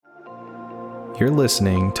You're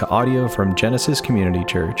listening to audio from Genesis Community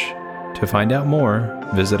Church. To find out more,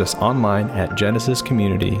 visit us online at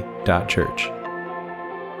genesiscommunity.church.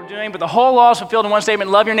 But the whole law is fulfilled in one statement: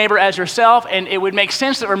 love your neighbor as yourself. And it would make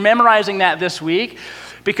sense that we're memorizing that this week,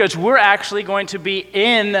 because we're actually going to be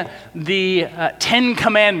in the Ten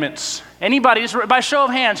Commandments. Anybody, just by show of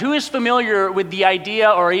hands, who is familiar with the idea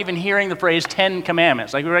or even hearing the phrase Ten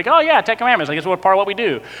Commandments? Like, we're like, oh yeah, Ten Commandments, like it's part of what we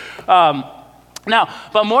do. Now,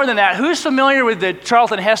 but more than that, who's familiar with the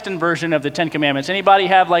Charlton Heston version of the Ten Commandments? Anybody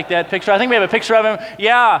have like that picture? I think we have a picture of him.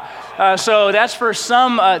 Yeah, so that's for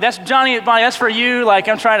some, that's Bonnie, that's for you. Like,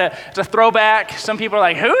 I'm trying to, it's a throwback. Some people are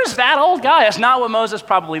like, who's that old guy? That's not what Moses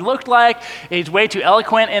probably looked like. He's way too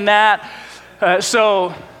eloquent in that.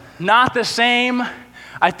 So not the same.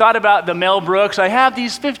 I thought about the Mel Brooks. I have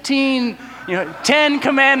these 10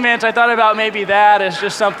 commandments. I thought about maybe that as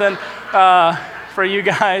just something for you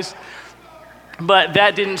guys. But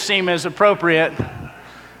that didn't seem as appropriate.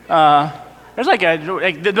 There's like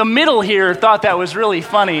the middle here thought that was really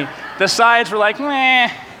funny. The sides were like,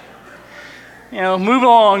 meh, move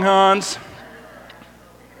along, Hans.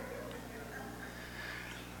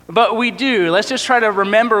 But we do. Let's just try to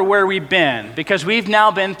remember where we've been, because we've now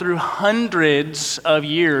been through hundreds of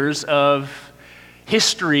years of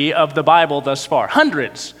history of the Bible thus far.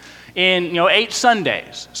 Hundreds in 8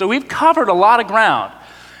 Sundays. So we've covered a lot of ground.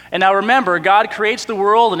 And now remember, God creates the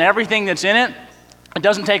world and everything that's in it. It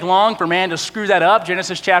doesn't take long for man to screw that up.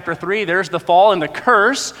 Genesis chapter 3, there's the fall and the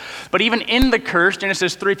curse. But even in the curse,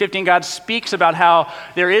 Genesis 3:15, God speaks about how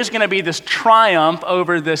there is going to be this triumph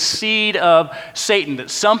over the seed of Satan, that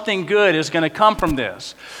something good is going to come from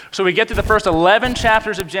this. So we get to the first 11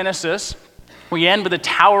 chapters of Genesis. We end with the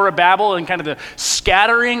Tower of Babel and kind of the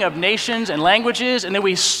scattering of nations and languages, and then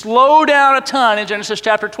we slow down a ton in Genesis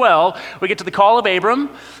chapter 12. We get to the call of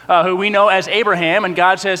Abram, who we know as Abraham, and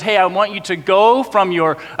God says, hey, I want you to go from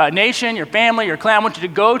your nation, your family, your clan. I want you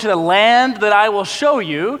to go to the land that I will show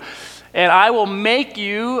you, and I will make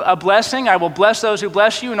you a blessing. I will bless those who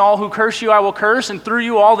bless you, and all who curse you I will curse, and through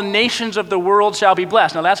you all the nations of the world shall be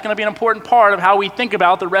blessed. Now that's going to be an important part of how we think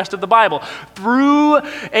about the rest of the Bible. Through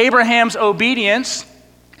Abraham's obedience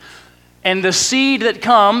and the seed that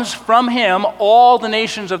comes from him, all the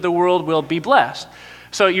nations of the world will be blessed.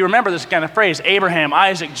 So you remember this kind of phrase, Abraham,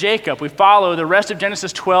 Isaac, Jacob. We follow the rest of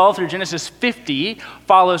Genesis 12 through Genesis 50,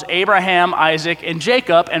 follows Abraham, Isaac, and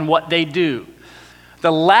Jacob and what they do.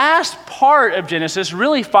 The last part of Genesis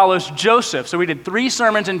really follows Joseph. So we did 3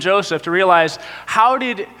 sermons in Joseph to realize, how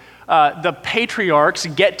did the patriarchs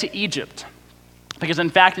get to Egypt? Because in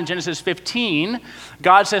fact, in Genesis 15,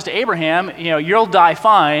 God says to Abraham, you'll die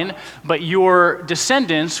fine, but your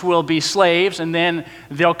descendants will be slaves, and then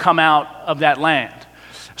they'll come out of that land.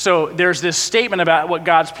 So there's this statement about what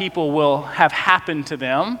God's people will have happen to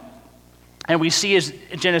them. And we see as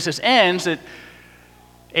Genesis ends that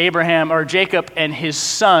Abraham or Jacob and his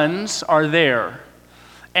sons are there.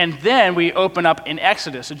 And then we open up in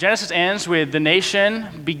Exodus. So Genesis ends with the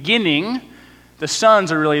nation beginning. The sons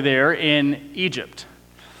are really there in Egypt.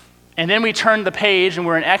 And then we turn the page and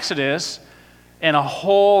we're in Exodus, and a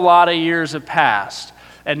whole lot of years have passed.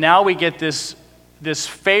 And now we get this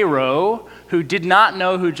Pharaoh who did not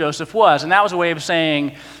know who Joseph was. And that was a way of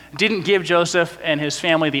saying, didn't give Joseph and his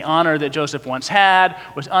family the honor that Joseph once had,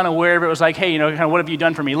 was unaware of it, was like, hey, kind of what have you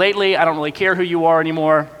done for me lately? I don't really care who you are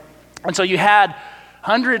anymore. And so you had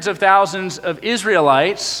hundreds of thousands of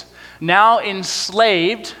Israelites now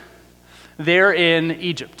enslaved there in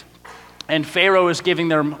Egypt. And Pharaoh is giving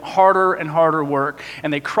them harder and harder work.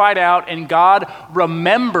 And they cried out, and God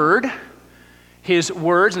remembered his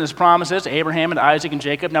words and his promises to Abraham and Isaac and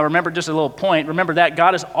Jacob. Now remember, just a little point, remember that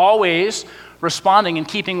God is always responding in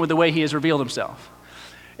keeping with the way he has revealed himself.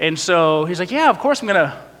 And so he's like, yeah, of course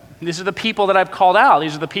these are the people that I've called out.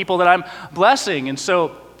 These are the people that I'm blessing. And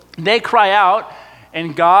so they cry out,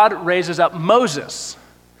 and God raises up Moses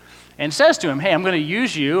and says to him, hey, I'm going to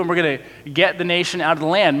use you, and we're going to get the nation out of the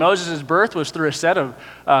land. Moses' birth was through a set of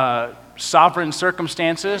sovereign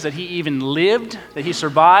circumstances, that he even lived, that he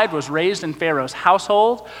survived, was raised in Pharaoh's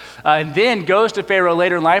household, and then goes to Pharaoh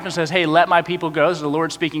later in life and says, hey, let my people go. This is the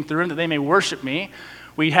Lord speaking through him, that they may worship me.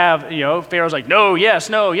 We have, Pharaoh's like, no,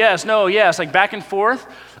 yes, no, yes, no, yes, like back and forth.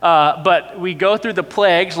 But we go through the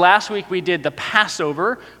plagues. Last week we did the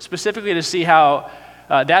Passover, specifically to see how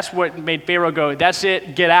that's what made Pharaoh go, that's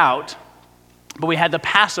it, get out. But we had the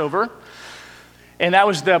Passover, and that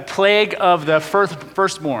was the plague of the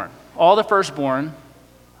firstborn. All the firstborn,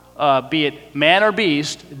 be it man or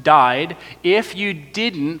beast, died if you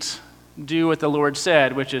didn't do what the Lord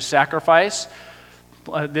said, which is sacrifice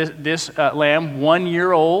this lamb, 1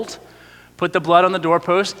 year old, put the blood on the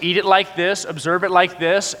doorpost, eat it like this, observe it like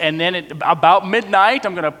this, and then at about midnight,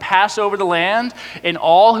 I'm going to pass over the land, and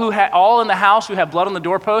all in the house who have blood on the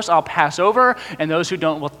doorpost, I'll pass over, and those who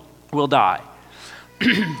don't will die.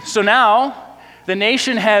 So now, the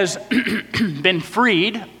nation has been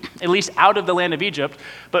freed, at least out of the land of Egypt,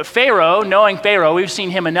 but Pharaoh, knowing Pharaoh, we've seen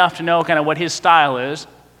him enough to know kind of what his style is.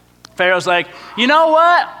 Pharaoh's like, you know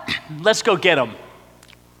what? Let's go get him.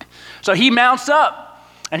 So he mounts up,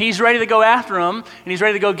 and he's ready to go after him, and he's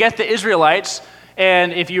ready to go get the Israelites.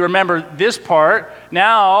 And if you remember this part,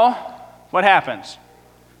 now what happens?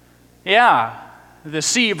 Yeah, the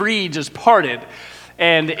Sea of Reeds is parted,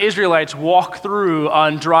 and the Israelites walk through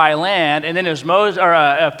on dry land, and then as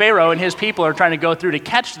Pharaoh and his people are trying to go through to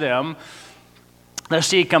catch them, the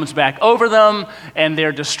sea comes back over them, and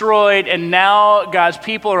they're destroyed, and now God's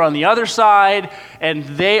people are on the other side, and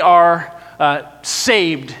they are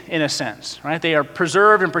saved in a sense, right? They are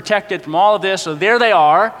preserved and protected from all of this, so there they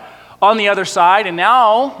are on the other side, and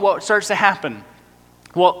now what starts to happen?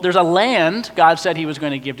 Well, there's a land God said he was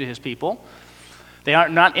going to give to his people. They are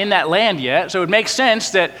not in that land yet, so it makes sense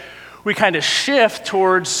that we kind of shift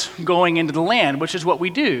towards going into the land, which is what we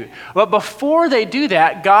do. But before they do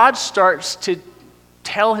that, God starts to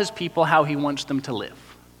tell his people how he wants them to live.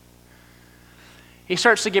 He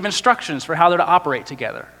starts to give instructions for how they're to operate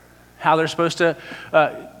together, how they're supposed to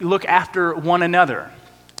look after one another,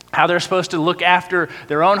 how they're supposed to look after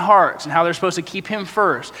their own hearts, and how they're supposed to keep him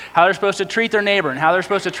first, how they're supposed to treat their neighbor, and how they're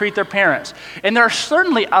supposed to treat their parents. And there are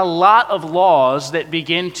certainly a lot of laws that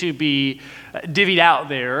begin to be divvied out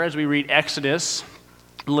there as we read Exodus,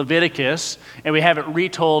 Leviticus, and we have it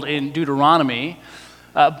retold in Deuteronomy.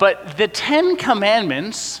 But the 10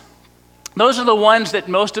 Commandments, those are the ones that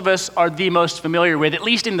most of us are the most familiar with, at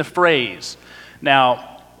least in the phrase. Now,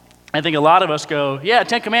 I think a lot of us go, yeah,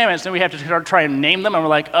 10 Commandments, then we have to try and name them, and we're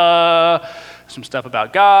like, some stuff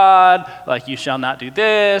about God, like you shall not do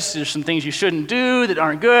this, there's some things you shouldn't do that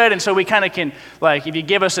aren't good, and so we kind of can, like, if you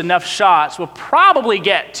give us enough shots, we'll probably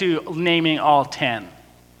get to naming all 10.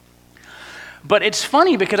 But it's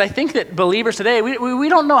funny because I think that believers today, we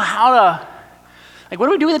don't know how to, like, what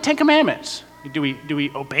do we do with the 10 Commandments? Do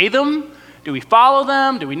we obey them? Do we follow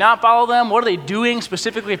them? Do we not follow them? What are they doing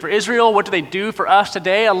specifically for Israel? What do they do for us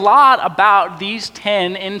today? A lot about these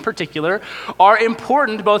 10 in particular are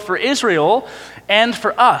important both for Israel and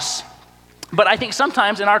for us. But I think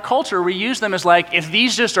sometimes in our culture we use them as like, if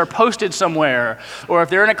these just are posted somewhere, or if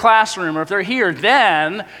they're in a classroom, or if they're here,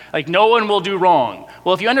 then like no one will do wrong.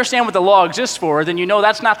 Well, if you understand what the law exists for, then you know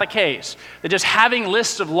that's not the case. That just having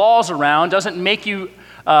lists of laws around doesn't make you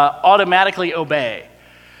automatically obey.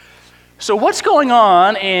 So what's going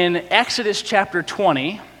on in Exodus chapter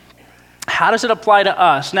 20? How does it apply to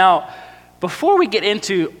us? Now, before we get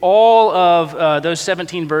into all of those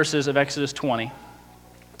 17 verses of Exodus 20,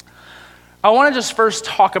 I want to just first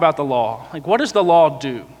talk about the law. Like, what does the law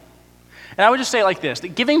do? And I would just say it like this,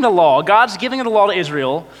 that giving the law, God's giving of the law to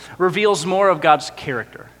Israel reveals more of God's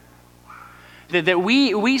character. That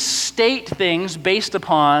we state things based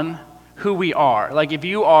upon who we are. Like if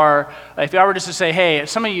I were just to say, hey,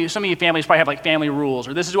 some of you families probably have like family rules,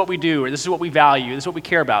 or this is what we do, or this is what we value, this is what we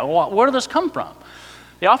care about. Well, where do those come from?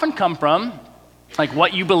 They often come from like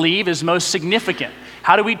what you believe is most significant.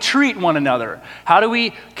 How do we treat one another? How do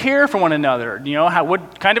we care for one another? You know,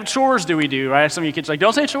 what kind of chores do we do, right? Some of you kids are like,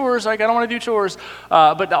 don't say chores, like I don't want to do chores.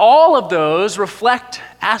 But all of those reflect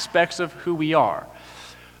aspects of who we are.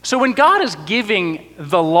 So when God is giving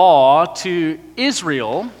the law to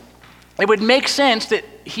Israel, it would make sense that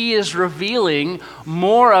he is revealing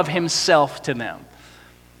more of himself to them.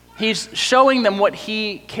 He's showing them what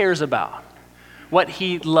he cares about, what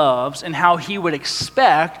he loves, and how he would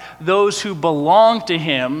expect those who belong to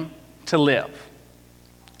him to live.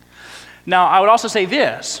 Now, I would also say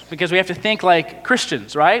this, because we have to think like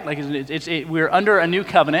Christians, right? Like we're under a new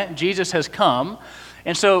covenant. Jesus has come.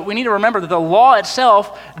 And so we need to remember that the law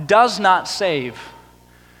itself does not save.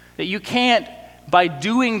 That you can't, by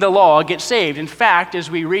doing the law, get saved. In fact,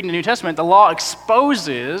 as we read in the New Testament, the law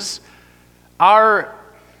exposes our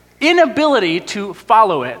inability to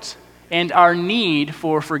follow it and our need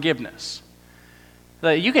for forgiveness.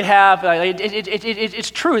 You could have,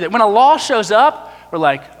 it's true that when a law shows up, we're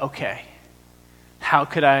like, okay, how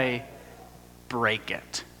could I break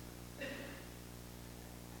it?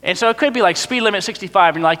 And so it could be like speed limit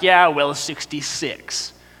 65, and you're like, yeah, well,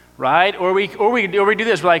 66, right? Or we do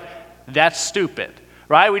this, we're like, that's stupid,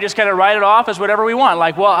 right? We just kind of write it off as whatever we want.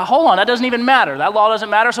 Like, well, hold on, that doesn't even matter. That law doesn't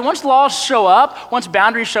matter. So once laws show up, once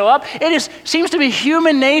boundaries show up, seems to be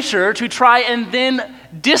human nature to try and then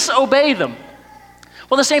disobey them.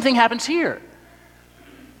 Well, the same thing happens here.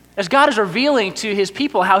 As God is revealing to his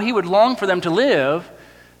people how he would long for them to live,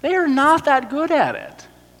 they are not that good at it.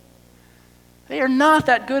 They are not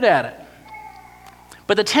that good at it.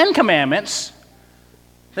 But the Ten Commandments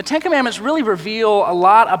really reveal a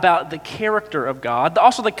lot about the character of God,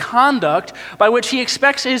 also the conduct by which he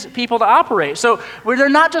expects his people to operate. So where they're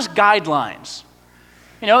not just guidelines.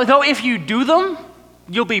 Though if you do them,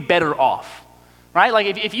 you'll be better off, right?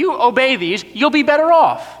 Like if you obey these, you'll be better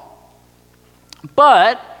off.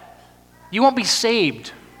 But you won't be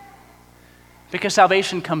saved because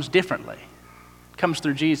salvation comes differently. It comes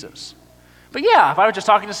through Jesus. But yeah, if I was just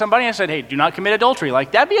talking to somebody and I said, hey, do not commit adultery,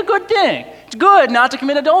 that'd be a good thing. It's good not to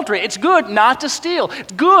commit adultery. It's good not to steal.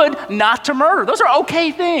 It's good not to murder. Those are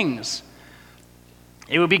okay things.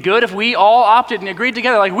 It would be good if we all opted and agreed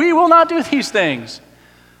together, we will not do these things.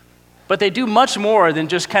 But they do much more than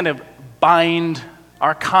just kind of bind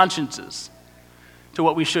our consciences to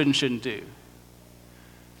what we should and shouldn't do.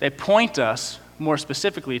 They point us more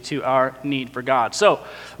specifically to our need for God. So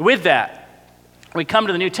with that, we come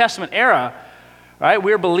to the New Testament era, right?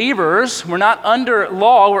 We're believers. We're not under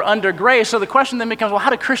law. We're under grace. So the question then becomes, well, how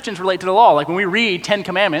do Christians relate to the law? When we read 10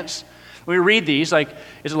 Commandments, when we read these, is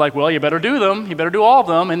it well, you better do them. You better do all of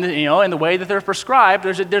them. And, in the way that they're prescribed,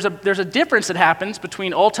 there's a difference that happens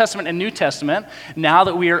between Old Testament and New Testament now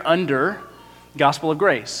that we are under gospel of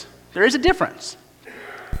grace. There is a difference.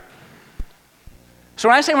 So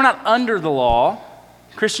when I say we're not under the law,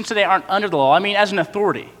 Christians today aren't under the law, I mean as an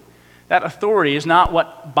authority. That authority is not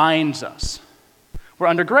what binds us. We're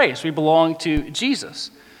under grace. We belong to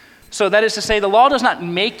Jesus. So that is to say, the law does not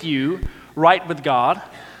make you right with God,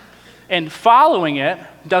 and following it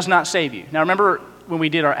does not save you. Now remember when we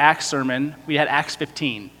did our Acts sermon, we had Acts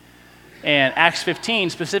 15. And Acts 15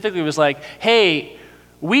 specifically was hey,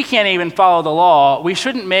 we can't even follow the law. We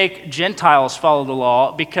shouldn't make Gentiles follow the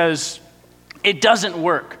law because it doesn't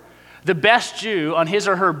work. The best Jew on his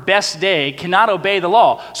or her best day cannot obey the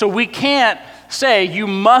law. So we can't say you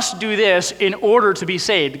must do this in order to be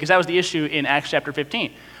saved, because that was the issue in Acts chapter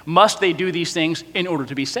 15. Must they do these things in order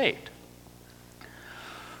to be saved?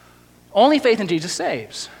 Only faith in Jesus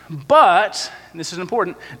saves. But, and this is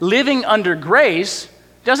important, living under grace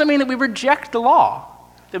doesn't mean that we reject the law.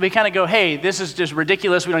 That we kind of go, hey, this is just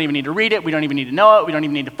ridiculous. We don't even need to read it. We don't even need to know it. We don't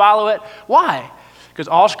even need to follow it. Why? Because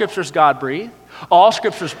all Scripture is God-breathed. All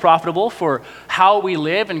Scripture is profitable for how we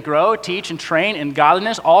live and grow, teach, and train in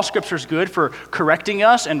godliness. All Scripture is good for correcting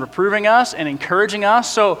us and reproving us and encouraging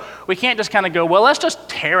us. So we can't just kind of go, well, let's just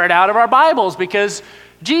tear it out of our Bibles because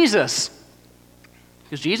Jesus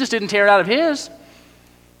didn't tear it out of his.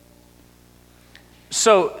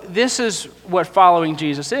 So this is what following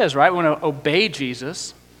Jesus is, right? We want to obey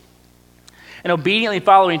Jesus. And obediently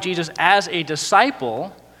following Jesus as a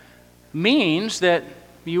disciple means that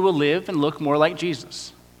you will live and look more like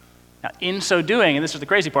Jesus. Now, in so doing, and this is the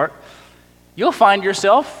crazy part, you'll find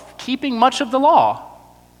yourself keeping much of the law.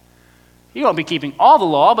 You won't be keeping all the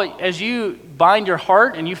law, but as you bind your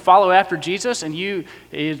heart and you follow after Jesus and you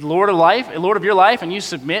is Lord of your life, and you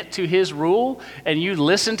submit to his rule and you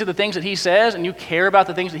listen to the things that he says and you care about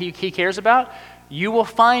the things that he cares about, you will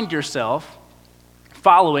find yourself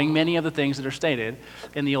following many of the things that are stated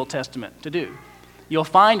in the Old Testament to do. You'll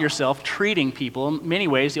find yourself treating people in many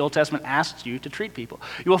ways the Old Testament asks you to treat people.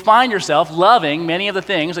 You will find yourself loving many of the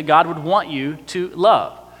things that God would want you to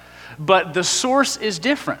love. But the source is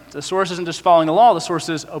different. The source isn't just following the law, the source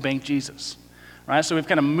is obeying Jesus. Right? So we've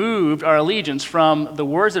kind of moved our allegiance from the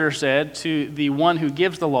words that are said to the one who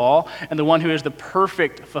gives the law and the one who is the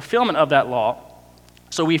perfect fulfillment of that law.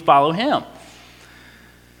 So we follow him.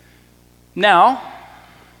 Now,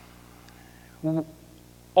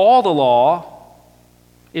 all the law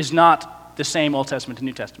is not the same Old Testament to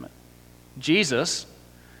New Testament. Jesus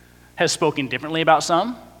has spoken differently about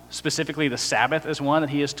some. Specifically, the Sabbath is one that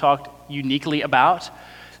he has talked uniquely about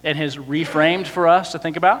and has reframed for us to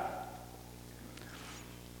think about.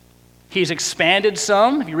 He's expanded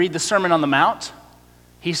some. If you read the Sermon on the Mount,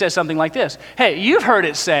 he says something like this. Hey, you've heard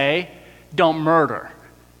it say, don't murder.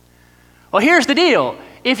 Well, here's the deal.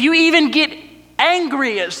 If you even get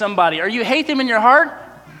angry at somebody or you hate them in your heart,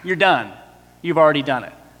 you're done. You've already done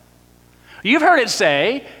it. You've heard it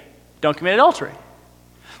say, don't commit adultery.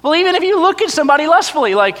 Well, even if you look at somebody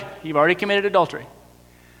lustfully, you've already committed adultery.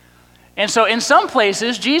 And so in some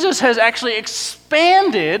places, Jesus has actually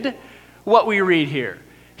expanded what we read here.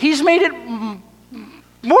 He's made it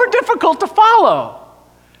more difficult to follow.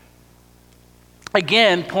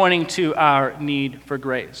 Again, pointing to our need for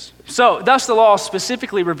grace. So, thus the law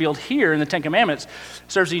specifically revealed here in the Ten Commandments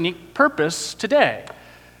serves a unique purpose today.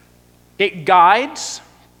 It guides,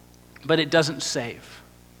 but it doesn't save.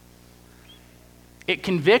 It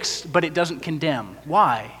convicts, but it doesn't condemn.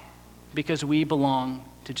 Why? Because we belong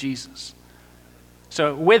to Jesus.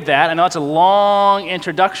 So with that, I know it's a long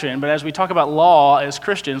introduction, but as we talk about law as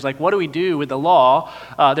Christians, like what do we do with the law?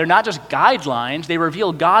 They're not just guidelines, they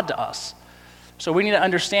reveal God to us. So we need to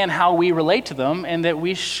understand how we relate to them and that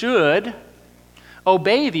we should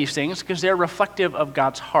obey these things because they're reflective of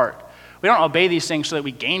God's heart. We don't obey these things so that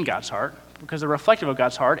we gain God's heart because they're reflective of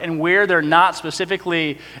God's heart. And where they're not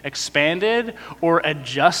specifically expanded or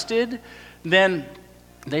adjusted, then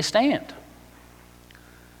they stand.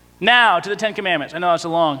 Now to the Ten Commandments. I know it's a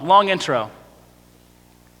long intro.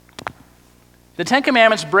 The Ten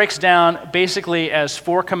Commandments breaks down basically as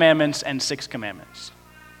 4 commandments and 6 commandments.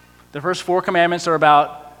 The first 4 commandments are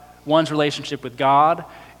about one's relationship with God,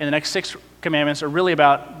 and the next 6 commandments are really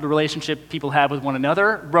about the relationship people have with one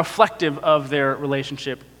another, reflective of their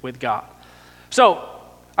relationship with God. So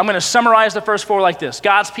I'm going to summarize the first 4 like this.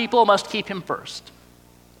 God's people must keep him first.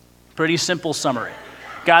 Pretty simple summary.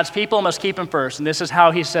 God's people must keep him first, and this is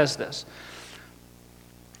how he says this.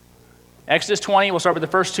 Exodus 20, we'll start with the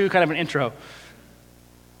first 2, kind of an intro.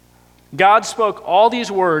 God spoke all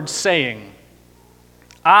these words saying,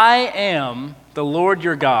 I am the Lord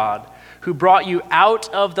your God, who brought you out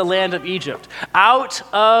of the land of Egypt, out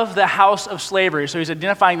of the house of slavery. So he's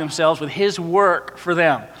identifying themselves with his work for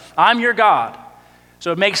them. I'm your God.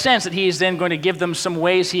 So it makes sense that he's then going to give them some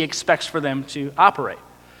ways he expects for them to operate.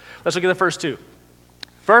 Let's look at the first 2.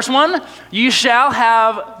 First one, you shall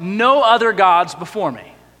have no other gods before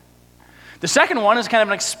me. The second one is kind of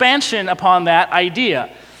an expansion upon that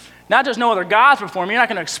idea. Not just no other gods before me, you're not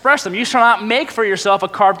going to express them. You shall not make for yourself a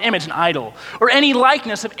carved image, an idol, or any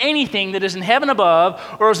likeness of anything that is in heaven above,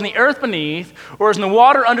 or is in the earth beneath, or is in the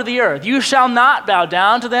water under the earth. You shall not bow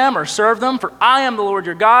down to them or serve them, for I am the Lord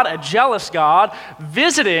your God, a jealous God,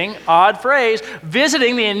 visiting, odd phrase,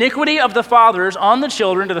 visiting the iniquity of the fathers on the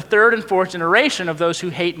children to the 3rd and 4th generation of those who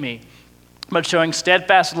hate me, but showing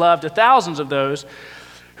steadfast love to thousands of those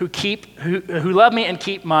who love me and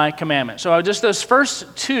keep my commandments. So just those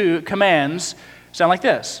first 2 commands sound like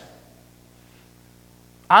this.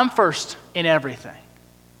 I'm first in everything.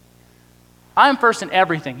 I'm first in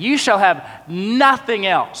everything. You shall have nothing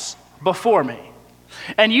else before me.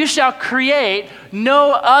 And you shall create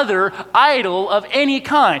no other idol of any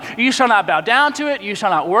kind. You shall not bow down to it. You shall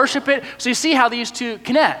not worship it. So you see how these 2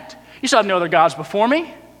 connect. You shall have no other gods before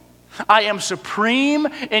me. I am supreme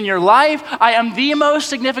in your life. I am the most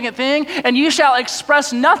significant thing, and you shall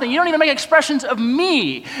express nothing. You don't even make expressions of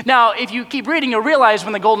me. Now, if you keep reading, you'll realize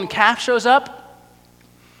when the golden calf shows up,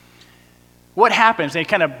 what happens? They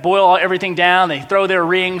kind of boil everything down. They throw their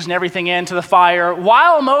rings and everything into the fire.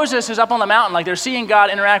 While Moses is up on the mountain, like they're seeing God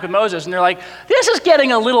interact with Moses, and they're like, this is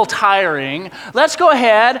getting a little tiring. Let's go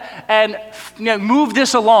ahead and move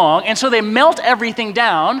this along. And so they melt everything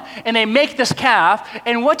down, and they make this calf.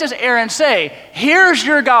 And what does Aaron say? Here's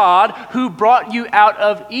your God who brought you out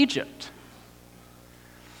of Egypt.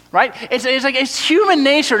 Right? It's human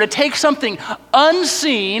nature to take something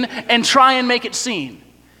unseen and try and make it seen.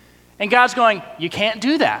 And God's going, you can't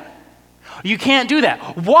do that. You can't do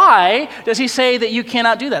that. Why does he say that you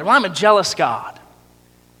cannot do that? Well, I'm a jealous God.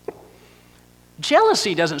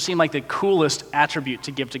 Jealousy doesn't seem like the coolest attribute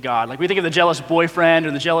to give to God. Like we think of the jealous boyfriend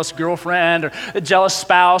or the jealous girlfriend or the jealous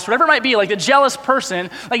spouse, whatever it might be, like the jealous person.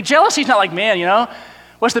 Like jealousy's not like, man,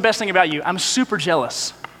 what's the best thing about you? I'm super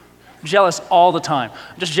jealous. I'm jealous all the time.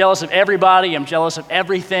 I'm just jealous of everybody. I'm jealous of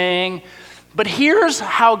everything. But here's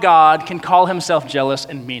how God can call himself jealous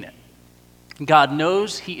and mean it. God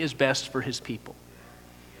knows he is best for his people.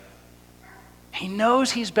 He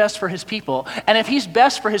knows he's best for his people. And if he's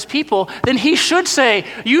best for his people, then he should say,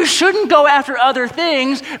 you shouldn't go after other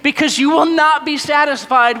things because you will not be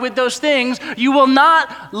satisfied with those things. You will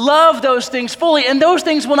not love those things fully, and those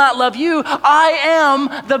things will not love you. I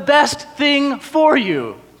am the best thing for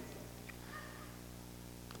you.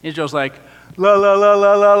 Israel's like, la, la, la,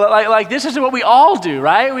 la, la, la. Like this is what we all do,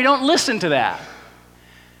 right? We don't listen to that.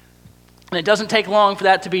 And it doesn't take long for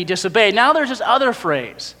that to be disobeyed. Now there's this other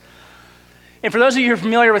phrase. And for those of you who are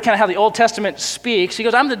familiar with kind of how the Old Testament speaks, he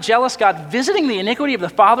goes, I'm the jealous God visiting the iniquity of the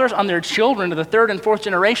fathers on their children to the 3rd and 4th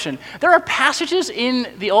generation. There are passages in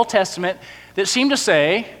the Old Testament that seem to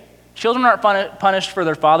say children aren't punished for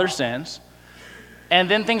their father's sins. And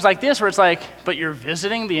then things like this where it's like, but you're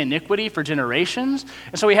visiting the iniquity for generations?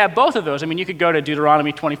 And so we have both of those. I mean, you could go to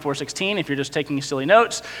Deuteronomy 24:16 if you're just taking silly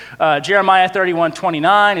notes. Jeremiah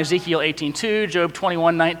 31:29, Ezekiel 18:2, Job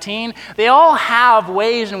 21:19. They all have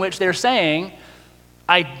ways in which they're saying,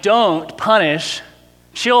 I don't punish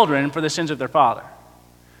children for the sins of their father.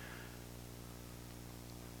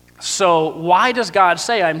 So why does God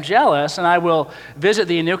say, I'm jealous and I will visit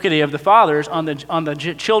the iniquity of the fathers on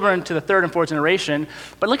the children to the third and fourth generation?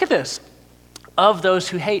 But look at this, of those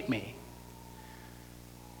who hate me.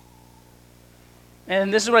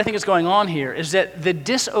 And this is what I think is going on here, is that the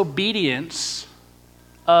disobedience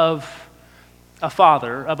of a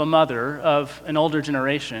father, of a mother, of an older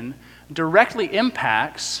generation directly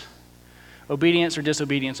impacts obedience or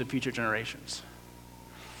disobedience of future generations.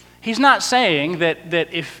 He's not saying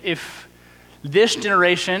that if this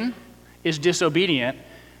generation is disobedient,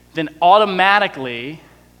 then automatically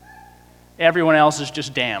everyone else is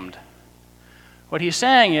just damned. What he's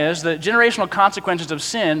saying is that generational consequences of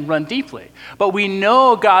sin run deeply. But we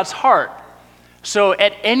know God's heart. So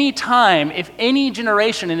at any time, if any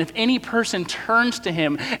generation and if any person turns to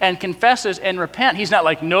him and confesses and repent, he's not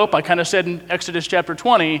like, nope, I kind of said in Exodus chapter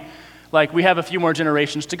 20, like we have a few more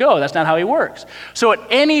generations to go. That's not how he works. So at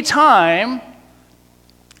any time,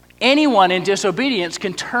 anyone in disobedience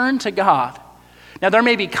can turn to God. Now there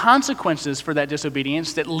may be consequences for that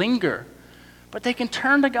disobedience that linger, but they can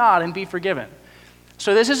turn to God and be forgiven.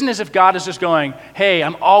 So this isn't as if God is just going, hey,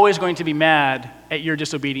 I'm always going to be mad at your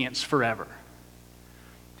disobedience forever.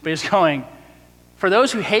 But he's going, for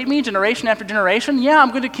those who hate me generation after generation, yeah, I'm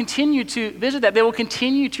going to continue to visit that. They will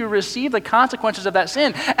continue to receive the consequences of that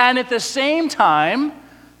sin. And at the same time,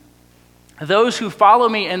 those who follow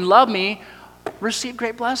me and love me receive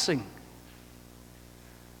great blessing.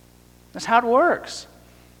 That's how it works.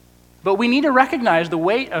 But we need to recognize the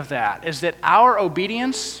weight of that, is that our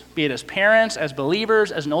obedience, be it as parents, as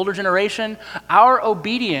believers, as an older generation, our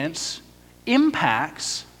obedience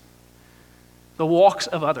impacts the walks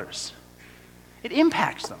of others. It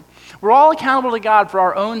impacts them. We're all accountable to God for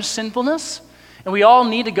our own sinfulness, and we all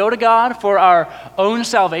need to go to God for our own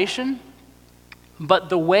salvation, but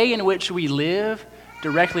the way in which we live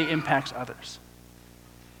directly impacts others.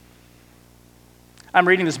 I'm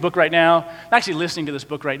reading this book right now. I'm actually listening to this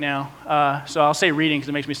book right now, so I'll say reading because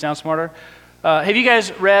it makes me sound smarter. Have you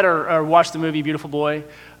guys read or watched the movie Beautiful Boy?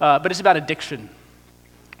 But it's about addiction.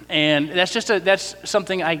 And that's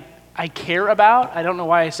something I care about. I don't know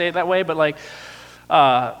why I say it that way, but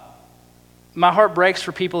my heart breaks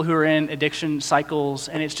for people who are in addiction cycles,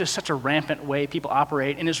 and it's just such a rampant way people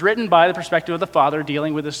operate. And it's written by the perspective of the father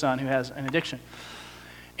dealing with his son who has an addiction.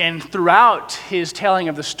 And throughout his telling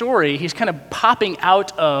of the story, he's kind of popping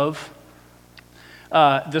out of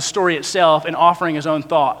the story itself and offering his own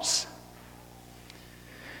thoughts.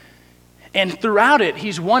 And throughout it,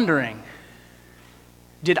 he's wondering,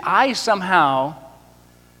 did I somehow,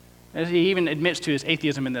 as he even admits to his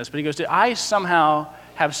atheism in this, but he goes, did I somehow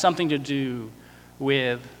have something to do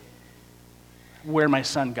with where my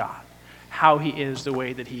son got, how he is the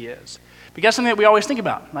way that he is? Because that's something that we always think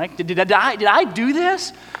about. Like, did I do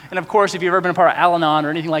this? And of course, if you've ever been a part of Al-Anon or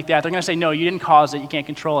anything like that, they're going to say, no, you didn't cause it, you can't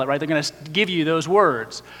control it, right? They're going to give you those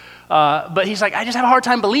words. But he's like, I just have a hard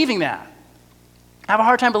time believing that. I have a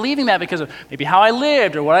hard time believing that because of maybe how I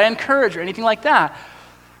lived or what I encouraged or anything like that.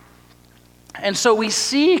 And so we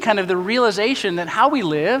see kind of the realization that how we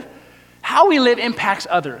live impacts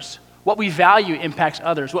others. What we value impacts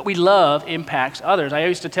others. What we love impacts others. I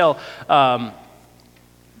used to tell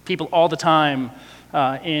people all the time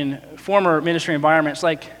in former ministry environments,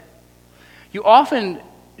 like, you often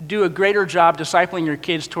do a greater job discipling your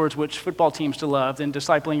kids towards which football teams to love than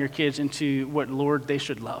discipling your kids into what Lord they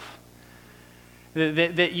should love.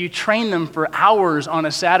 That you train them for hours on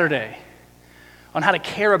a Saturday on how to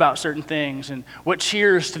care about certain things and what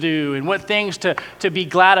cheers to do and what things to be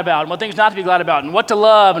glad about and what things not to be glad about and what to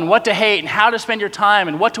love and what to hate and how to spend your time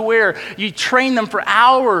and what to wear. You train them for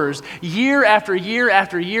hours, year after year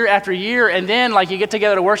after year after year, and then like you get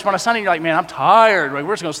together to worship on a Sunday and you're like, man, I'm tired. Like,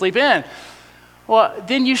 we're just going to sleep in. Well,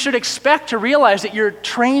 then you should expect to realize that you're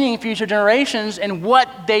training future generations in what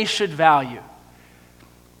they should value.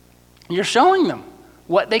 You're showing them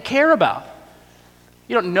what they care about.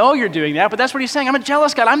 You don't know you're doing that, but that's what he's saying. I'm a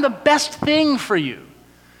jealous God. I'm the best thing for you.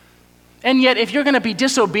 And yet, if you're going to be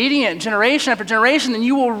disobedient generation after generation, then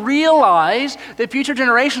you will realize that future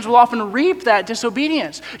generations will often reap that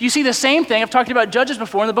disobedience. You see the same thing. I've talked about judges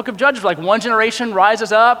before in the book of Judges. Like, one generation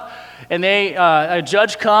rises up, and a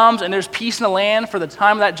judge comes, and there's peace in the land for the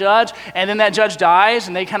time of that judge, and then that judge dies,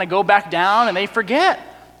 and they kind of go back down, and they forget.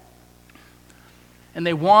 And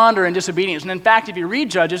they wander in disobedience. And in fact, if you read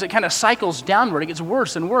Judges, it kind of cycles downward. It gets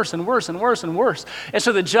worse and worse and worse and worse and worse. And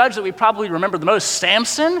so the judge that we probably remember the most,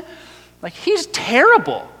 Samson, like, he's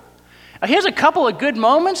terrible. He has a couple of good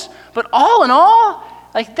moments, but all in all,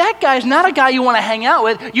 like, that guy's not a guy you want to hang out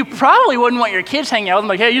with. You probably wouldn't want your kids hanging out with him.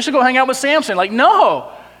 Like, hey, you should go hang out with Samson. Like, no.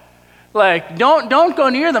 Like, don't go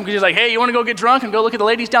near them because he's like, hey, you want to go get drunk and go look at the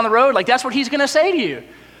ladies down the road? Like, that's what he's going to say to you.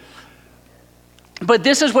 But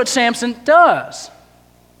this is what Samson does.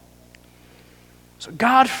 So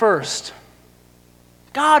God first.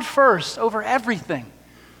 God first over everything.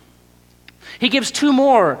 He gives two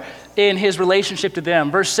more in his relationship to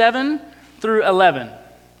them. Verse 7 through 11.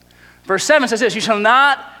 Verse 7 says this, you shall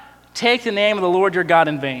not take the name of the Lord your God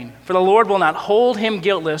in vain, for the Lord will not hold him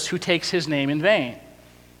guiltless who takes his name in vain.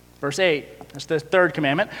 Verse 8, that's the third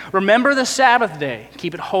commandment. Remember the Sabbath day,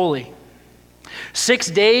 keep it holy.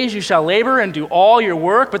 6 days you shall labor and do all your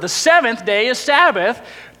work, but the seventh day is Sabbath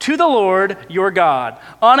to the Lord your God.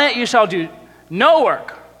 On it you shall do no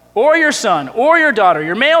work, or your son, or your daughter,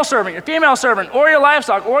 your male servant, your female servant, or your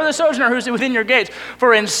livestock, or the sojourner who is within your gates.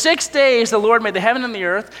 For in 6 days the Lord made the heaven and the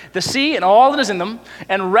earth, the sea and all that is in them,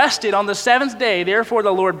 and rested on the seventh day. Therefore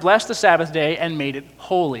the Lord blessed the Sabbath day and made it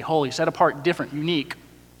holy, set apart, different, unique.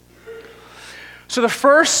 So the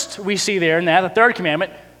first we see there in that, the third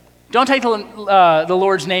commandment, don't take the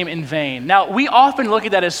Lord's name in vain. Now, we often look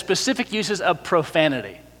at that as specific uses of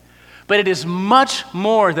profanity, but it is much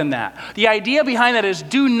more than that. The idea behind that is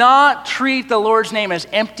do not treat the Lord's name as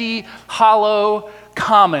empty, hollow,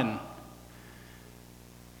 common.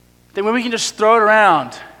 Then we can just throw it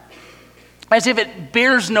around as if it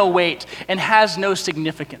bears no weight and has no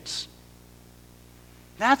significance.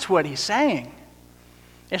 That's what he's saying.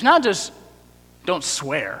 It's not just don't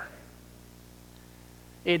swear.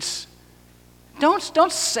 It's don't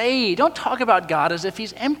talk about God as if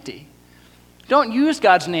he's empty. Don't use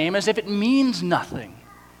God's name as if it means nothing.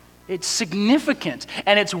 It's significant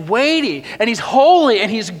and it's weighty and he's holy and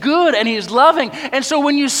he's good and he's loving. And so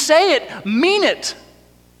when you say it, mean it.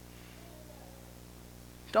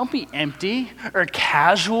 Don't be empty or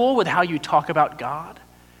casual with how you talk about God.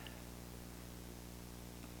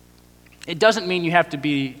 It doesn't mean you have to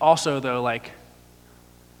be also, though, like,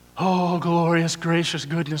 oh, glorious, gracious,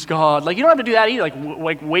 goodness, God. Like, you don't have to do that either,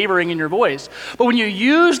 like wavering in your voice. But when you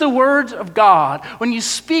use the words of God, when you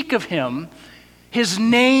speak of him, his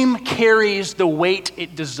name carries the weight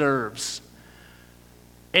it deserves.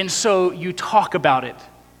 And so you talk about it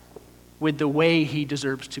with the way he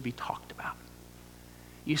deserves to be talked about.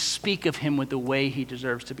 You speak of him with the way he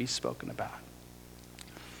deserves to be spoken about.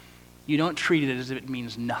 You don't treat it as if it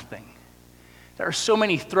means nothing. There are so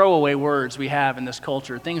many throwaway words we have in this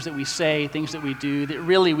culture, things that we say, things that we do, that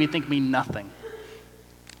really we think mean nothing.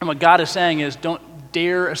 And what God is saying is, don't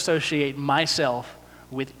dare associate myself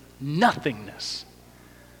with nothingness,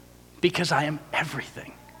 because I am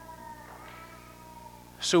everything.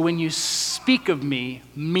 So when you speak of me,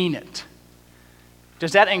 mean it.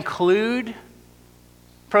 Does that include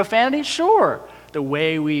profanity? Sure. The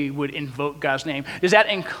way we would invoke God's name. Does that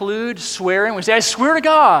include swearing? We say, I swear to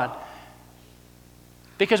God.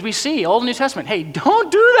 Because we see, Old and New Testament, hey,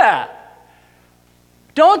 don't do that.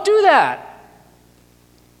 Don't do that.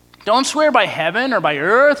 Don't swear by heaven or by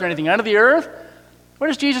earth or anything under the earth. What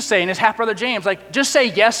does Jesus say in his half-brother James? Like, just say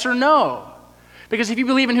yes or no. Because if you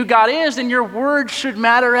believe in who God is, then your word should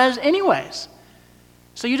matter as anyways.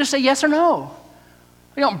 So you just say yes or no.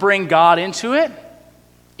 You don't bring God into it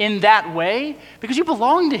in that way because you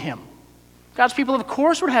belong to him. God's people, of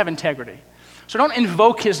course, would have integrity. So don't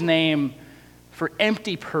invoke his name for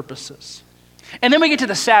empty purposes. And then we get to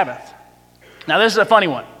the Sabbath. Now, this is a funny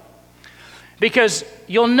one. Because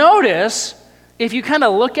you'll notice, if you kind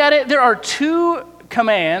of look at it, there are two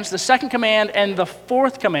commands, the second command and the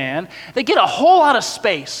fourth command, they get a whole lot of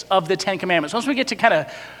space of the 10 commandments. Once we get to kind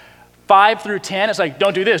of 5 through 10, it's like,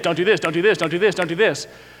 don't do this, don't do this, don't do this, don't do this, don't do this.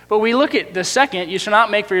 But we look at the second, you shall not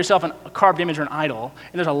make for yourself a carved image or an idol.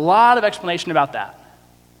 And there's a lot of explanation about that.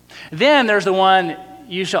 Then there's the one,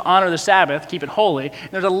 you shall honor the Sabbath, keep it holy.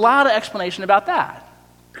 And there's a lot of explanation about that.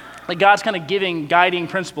 Like God's kind of giving, guiding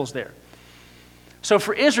principles there. So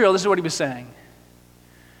for Israel, this is what he was saying.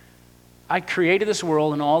 I created this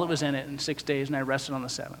world and all that was in it in 6 days, and I rested on the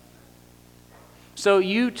seventh. So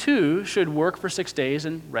you too should work for 6 days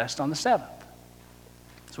and rest on the seventh.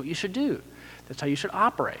 That's what you should do. That's how you should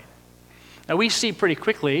operate. Now we see pretty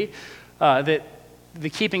quickly that the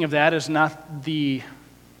keeping of that is not the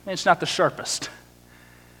sharpest.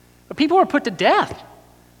 But people are put to death,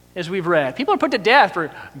 as we've read. People are put to death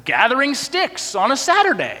for gathering sticks on a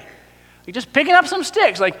Saturday. Like just picking up some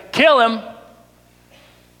sticks, like kill him.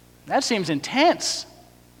 That seems intense.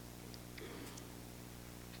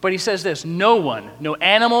 But he says this, no one, no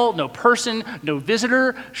animal, no person, no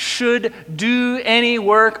visitor should do any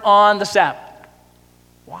work on the Sabbath.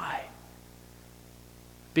 Why?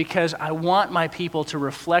 Because I want my people to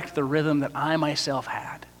reflect the rhythm that I myself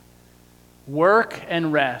had. Work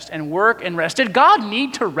and rest, and work and rest. Did God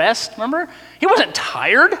need to rest? Remember? He wasn't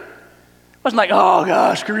tired. It wasn't like, oh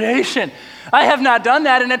gosh, creation. I have not done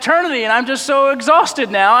that in eternity, and I'm just so exhausted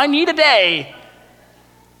now. I need a day.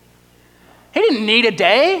 He didn't need a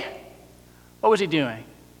day. What was he doing?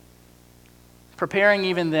 Preparing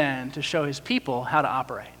even then to show his people how to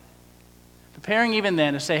operate. Preparing even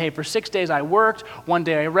then to say, hey, for 6 days I worked, 1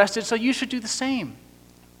 day I rested, so you should do the same.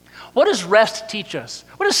 What does rest teach us?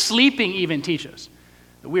 What does sleeping even teach us?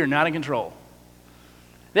 That we are not in control.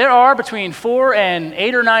 There are between 4 and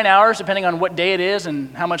 8 or 9 hours, depending on what day it is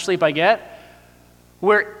and how much sleep I get,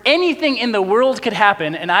 where anything in the world could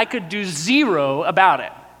happen and I could do zero about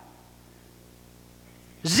it.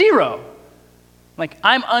 Zero. Like,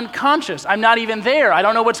 I'm unconscious. I'm not even there. I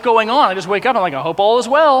don't know what's going on. I just wake up and I'm like, I hope all is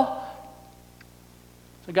well.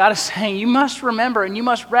 So God is saying, you must remember and you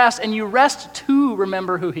must rest, and you rest to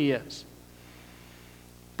remember who he is.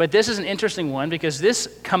 But this is an interesting one because this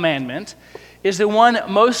commandment is the one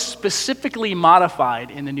most specifically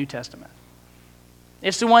modified in the New Testament.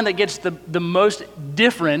 It's the one that gets the most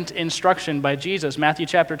different instruction by Jesus. Matthew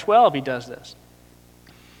chapter 12, he does this.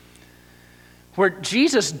 Where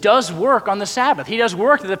Jesus does work on the Sabbath. He does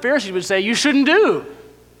work that the Pharisees would say you shouldn't do.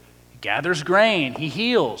 He gathers grain, he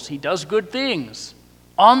heals, he does good things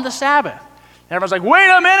on the Sabbath. And everyone's like, wait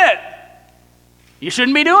a minute. You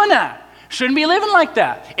shouldn't be doing that. Shouldn't be living like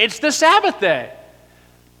that. It's the Sabbath day.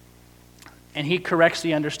 And he corrects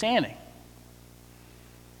the understanding.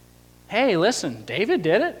 Hey, listen, David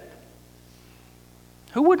did it.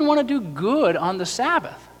 Who wouldn't want to do good on the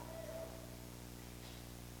Sabbath?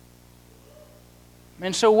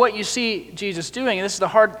 And so what you see Jesus doing, and this is the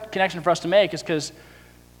hard connection for us to make, is because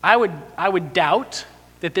I would doubt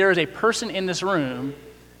that there is a person in this room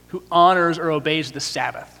who honors or obeys the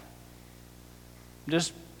Sabbath. I'm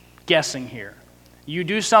just guessing here. You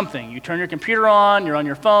do something. You turn your computer on, you're on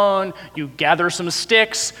your phone, you gather some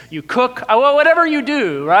sticks, you cook, whatever you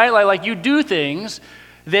do, right? Like you do things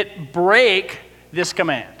that break this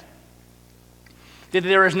command. That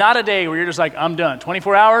there is not a day where you're just like, I'm done.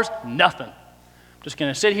 24 hours, nothing. I'm just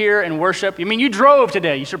going to sit here and worship. I mean, you drove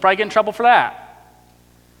today. You should probably get in trouble for that.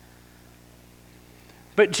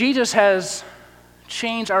 But Jesus has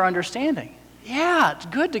changed our understanding. Yeah, it's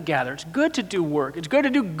good to gather. It's good to do work. It's good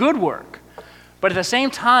to do good work. But at the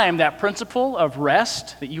same time, that principle of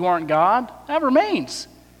rest, that you aren't God, that remains.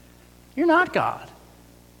 You're not God.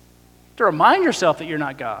 To remind yourself that you're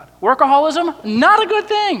not God. Workaholism, not a good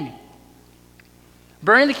thing.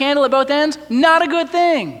 Burning the candle at both ends, not a good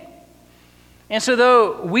thing. And so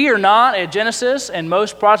though we are not at Genesis, and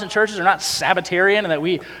most Protestant churches are not Sabbatarian, and that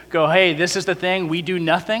we go, hey, this is the thing, we do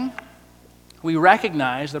nothing, we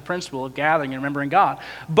recognize the principle of gathering and remembering God.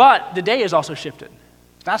 But the day is also shifted.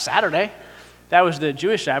 It's not Saturday. That was the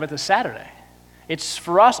Jewish Sabbath, is Saturday. It's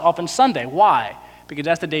for us often Sunday. Why? Because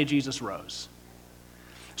that's the day Jesus rose.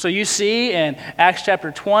 So you see in Acts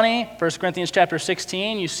chapter 20, 1 Corinthians chapter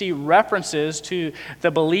 16, you see references to the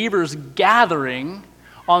believers gathering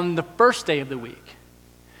on the first day of the week,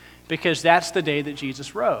 because that's the day that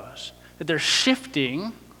Jesus rose. That they're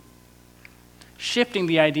shifting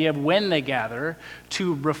the idea of when they gather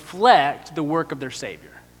to reflect the work of their Savior.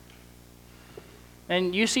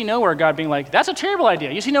 And you see nowhere God being like, that's a terrible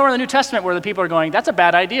idea. You see nowhere in the New Testament where the people are going, that's a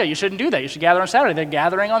bad idea. You shouldn't do that. You should gather on Saturday. They're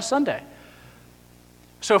gathering on Sunday.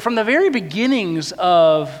 So from the very beginnings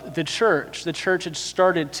of the church had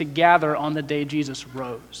started to gather on the day Jesus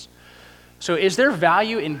rose. So is there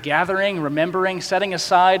value in gathering, remembering, setting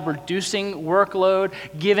aside, reducing workload,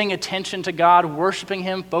 giving attention to God, worshiping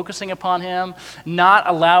him, focusing upon him, not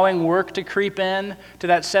allowing work to creep in to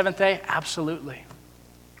that seventh day? Absolutely.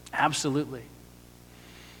 Absolutely.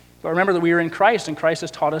 But remember that we are in Christ, and Christ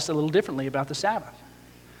has taught us a little differently about the Sabbath.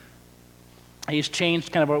 He's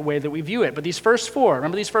changed kind of a way that we view it. But these first four,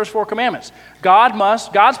 remember these first four commandments.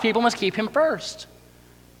 God's people must keep him first.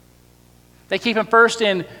 They keep him first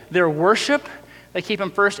in their worship. They keep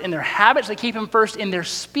him first in their habits. They keep him first in their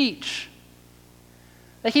speech.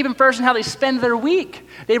 They keep him first in how they spend their week.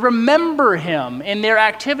 They remember him in their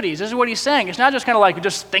activities. This is what he's saying. It's not just kind of like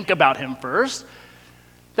just think about him first.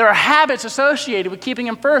 There are habits associated with keeping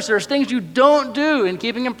him first. There's things you don't do in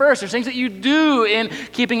keeping him first. There's things that you do in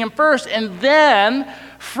keeping him first. And then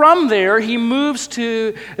from there, he moves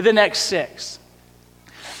to the next six.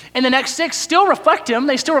 And the next six still reflect him.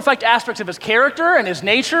 They still reflect aspects of his character and his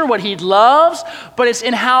nature, what he loves, but it's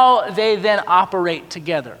in how they then operate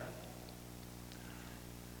together.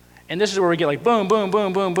 And this is where we get like boom, boom,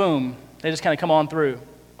 boom, boom, boom. They just kind of come on through.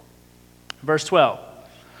 Verse 12.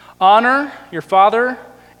 Honor your father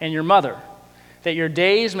and your mother, that your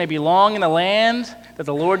days may be long in the land that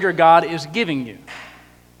the Lord your God is giving you.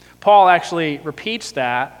 Paul actually repeats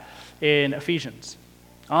that in Ephesians.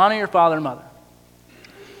 Honor your father and mother,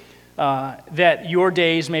 that your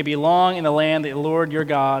days may be long in the land that the Lord your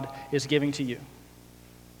God is giving to you.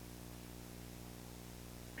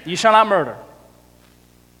 You shall not murder.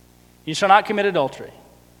 You shall not commit adultery.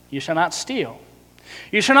 You shall not steal.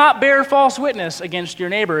 You shall not bear false witness against your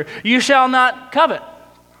neighbor. You shall not covet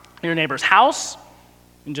your neighbor's house.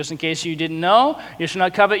 And just in case you didn't know, you shall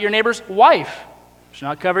not covet your neighbor's wife. You shall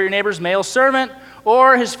not covet your neighbor's male servant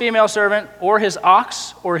or his female servant or his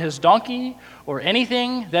ox or his donkey or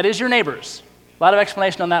anything that is your neighbor's. A lot of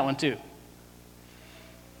explanation on that one too.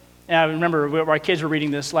 And I remember our kids were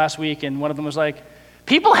reading this last week, and one of them was like,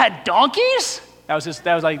 "People had donkeys?" That was his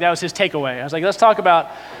takeaway. I was like, let's talk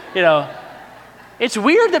about, it's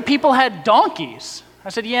weird that people had donkeys. I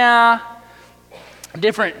said, yeah,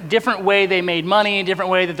 different way they made money,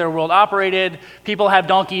 different way that their world operated. People have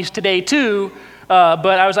donkeys today too. But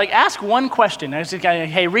I was like, ask one question. I was like,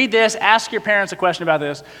 hey, read this, ask your parents a question about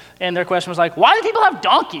this. And their question was like, why do people have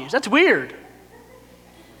donkeys? That's weird.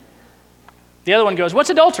 The other one goes, what's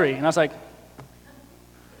adultery? And I was like,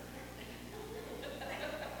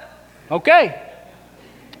 okay.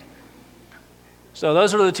 So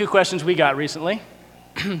those are the two questions we got recently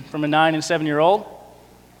from a 9 and 7-year-old.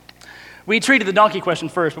 We treated the donkey question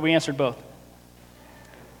first, but we answered both.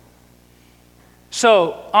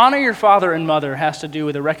 So honor your father and mother has to do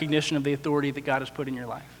with a recognition of the authority that God has put in your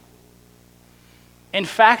life. In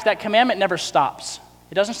fact, that commandment never stops.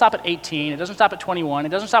 It doesn't stop at 18. It doesn't stop at 21. It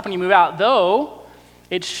doesn't stop when you move out, though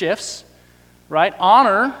it shifts, right?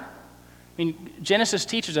 Honor, Genesis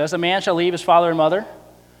teaches us, a man shall leave his father and mother,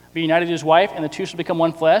 be united to his wife, and the two shall become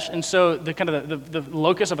one flesh. And so the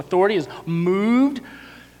locus of authority is moved,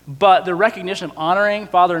 but the recognition of honoring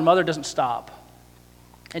father and mother doesn't stop.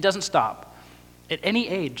 It doesn't stop at any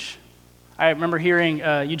age. I remember hearing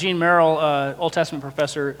Eugene Merrill, Old Testament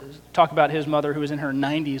professor, talk about his mother who was in her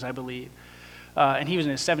 90s, I believe, and he was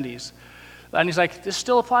in his 70s. And he's like, this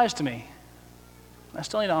still applies to me. I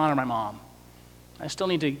still need to honor my mom. I still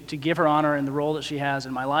need to give her honor in the role that she has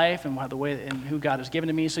in my life and the way and who God has given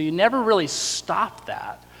to me. So you never really stop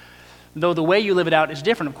that, though the way you live it out is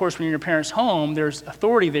different. Of course, when you're in your parents' home, there's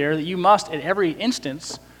authority there that you must, at every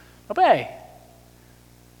instance, obey.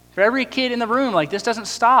 For every kid in the room, this doesn't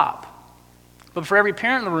stop. But for every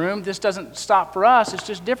parent in the room, this doesn't stop for us. It's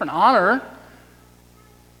just different. Honor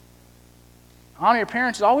your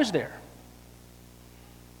parents is always there.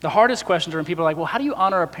 The hardest questions are when people are like, well, how do you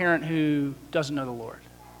honor a parent who doesn't know the Lord?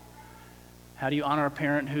 How do you honor a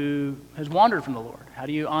parent who has wandered from the Lord? How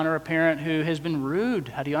do you honor a parent who has been rude?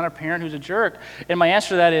 How do you honor a parent who's a jerk? And my answer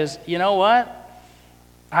to that is, you know what?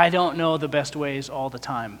 I don't know the best ways all the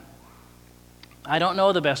time. I don't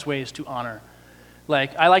know the best ways to honor.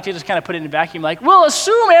 I like to just kind of put it in a vacuum, we'll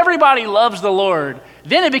assume everybody loves the Lord.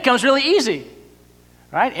 Then it becomes really easy.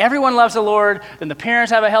 Right? Everyone loves the Lord, then the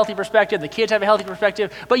parents have a healthy perspective, the kids have a healthy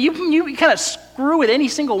perspective, but you kind of screw with any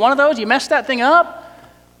single one of those, you mess that thing up,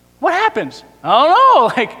 what happens?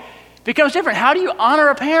 Oh no, it becomes different. How do you honor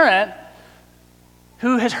a parent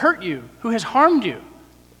who has hurt you, who has harmed you?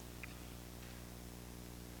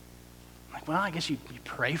 Well, I guess you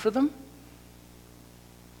pray for them,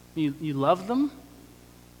 you love them,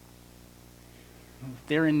 if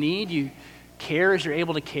they're in need, you care as you're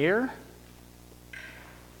able to care.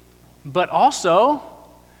 But also,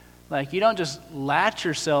 you don't just latch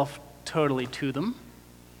yourself totally to them.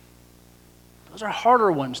 Those are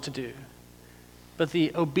harder ones to do. But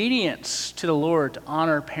the obedience to the Lord to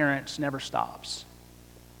honor parents never stops.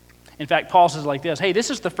 In fact, Paul says like this, hey, this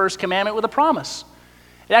is the first commandment with a promise.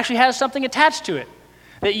 It actually has something attached to it,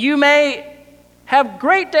 that you may have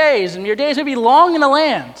great days, and your days may be long in the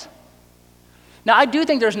land. Now, I do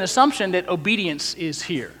think there's an assumption that obedience is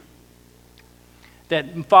here.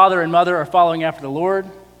 That father and mother are following after the Lord.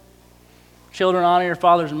 Children, honor your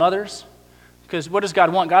fathers and mothers. Because what does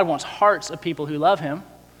God want? God wants hearts of people who love him.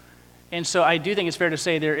 And so I do think it's fair to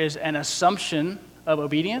say there is an assumption of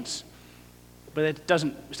obedience, but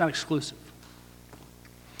it's not exclusive.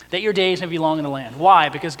 That your days may be long in the land. Why?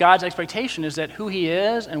 Because God's expectation is that who he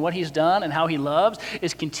is and what he's done and how he loves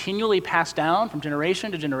is continually passed down from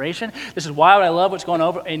generation to generation. This is why I love what's going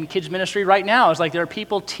on in kids ministry right now. It's there are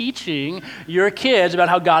people teaching your kids about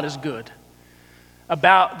how God is good,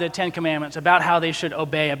 about the 10 Commandments, about how they should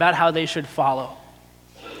obey, about how they should follow.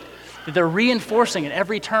 That they're reinforcing at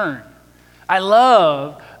every turn. I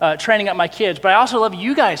love training up my kids, but I also love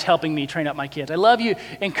you guys helping me train up my kids. I love you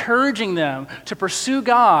encouraging them to pursue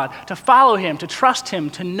God, to follow him, to trust him,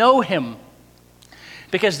 to know him.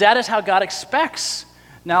 Because that is how God expects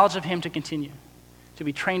knowledge of him to continue. to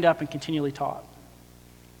be trained up and continually taught.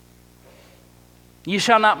 You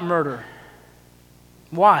shall not murder.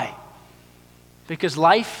 Why? Because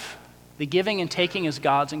life, the giving and taking, is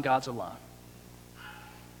God's and God's alone.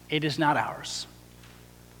 It is not ours.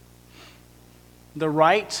 The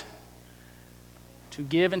right to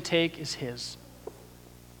give and take is His.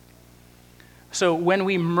 So when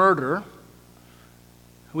we murder,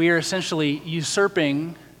 we are essentially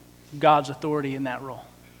usurping God's authority in that role.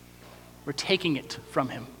 We're taking it from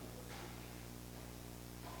Him.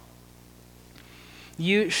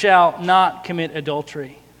 You shall not commit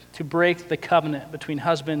adultery, to break the covenant between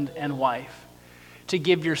husband and wife, to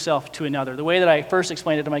give yourself to another. The way that I first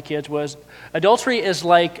explained it to my kids was, adultery is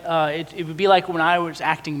like, it would be like when I was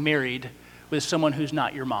acting married with someone who's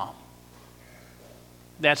not your mom.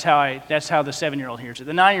 That's how the 7-year-old hears it.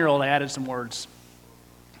 The 9-year-old, I added some words.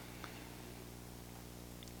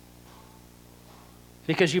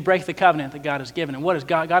 Because you break the covenant that God has given. And what is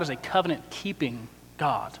God? God is a covenant-keeping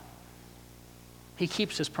God. He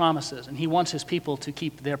keeps His promises, and He wants His people to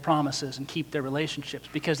keep their promises and keep their relationships,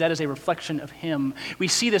 because that is a reflection of Him. We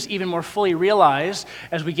see this even more fully realized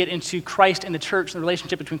as we get into Christ and the church, and the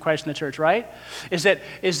relationship between Christ and the church, right? Is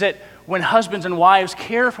that when husbands and wives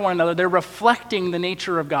care for one another, they're reflecting the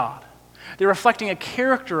nature of God. They're reflecting a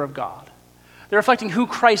character of God. They're reflecting who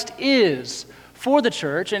Christ is for the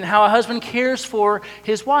church and how a husband cares for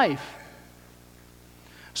his wife.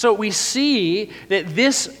 So we see that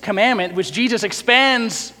this commandment, which Jesus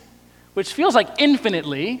expands, which feels like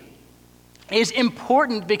infinitely, is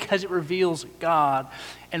important because it reveals God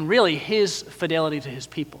and really His fidelity to His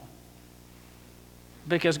people.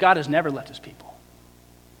 Because God has never left His people.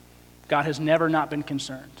 God has never not been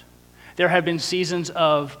concerned. There have been seasons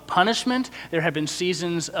of punishment. There have been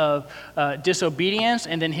seasons of disobedience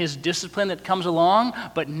and then His discipline that comes along.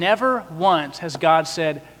 But never once has God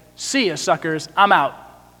said, "See ya, suckers, I'm out."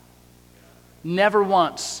 Never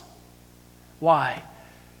once. Why?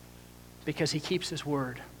 Because He keeps His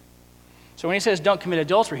word. So when He says don't commit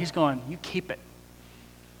adultery, He's going, you keep it.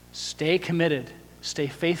 Stay committed. Stay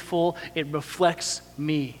faithful. It reflects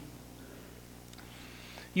Me.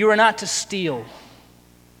 You are not to steal.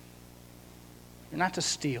 You're not to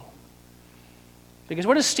steal. Because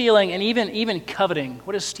what is stealing and even coveting?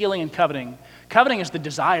 What is stealing and coveting? Coveting is the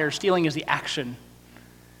desire. Stealing is the action.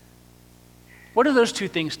 What do those two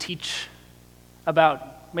things teach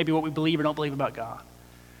about maybe what we believe or don't believe about God?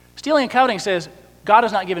 Stealing and coveting says, God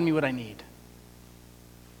has not given me what I need.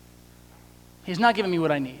 He's not given me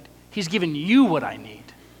what I need. He's given you what I need.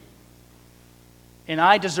 And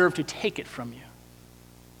I deserve to take it from you.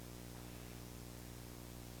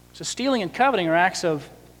 So stealing and coveting are acts of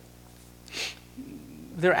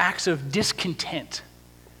discontent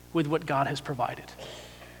with what God has provided.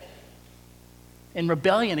 In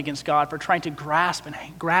rebellion against God for trying to grasp and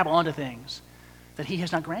grab onto things that He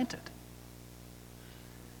has not granted.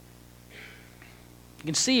 You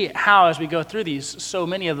can see how, as we go through these, so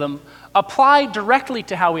many of them apply directly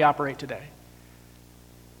to how we operate today.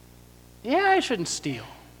 Yeah, I shouldn't steal.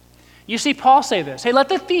 You see Paul say this, hey, let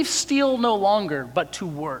the thief steal no longer, but to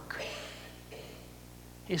work.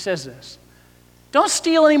 He says this, don't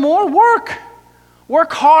steal anymore, work.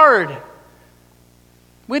 Work hard.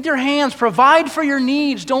 With your hands, provide for your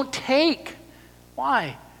needs, don't take.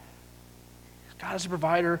 Why? God is a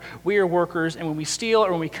provider, we are workers, and when we steal or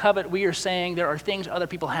when we covet, we are saying there are things other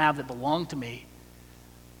people have that belong to me.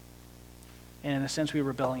 And in a sense, we are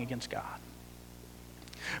rebelling against God.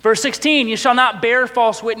 Verse 16, you shall not bear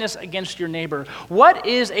false witness against your neighbor. What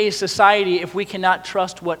is a society if we cannot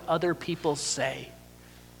trust what other people say?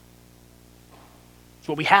 It's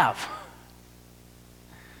what we have.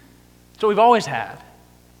 It's what we've always had.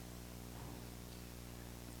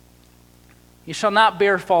 You shall not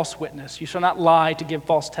bear false witness. You shall not lie to give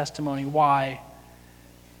false testimony. Why?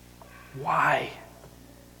 Why?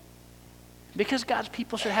 Because God's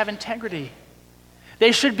people should have integrity.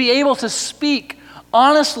 They should be able to speak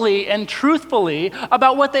honestly and truthfully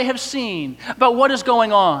about what they have seen, about what is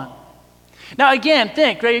going on. Now again,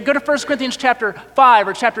 think, right? Go to 1 Corinthians chapter 5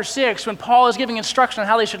 or chapter 6 when Paul is giving instruction on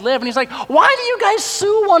how they should live, and he's like, why do you guys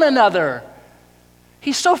sue one another?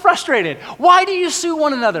 He's so frustrated. Why do you sue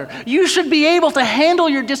one another? You should be able to handle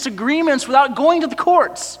your disagreements without going to the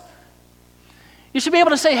courts. You should be able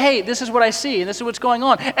to say, hey, this is what I see, and this is what's going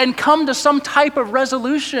on, and come to some type of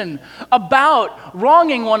resolution about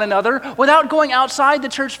wronging one another without going outside the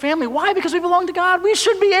church family. Why? Because we belong to God. We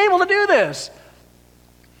should be able to do this.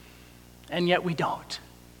 And yet we don't.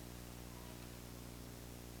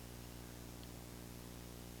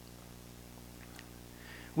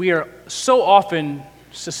 We are so often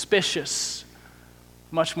suspicious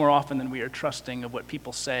much more often than we are trusting of what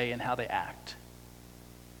people say and how they act.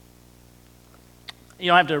 You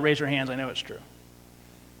don't have to raise your hands, I know it's true.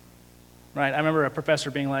 Right? I remember a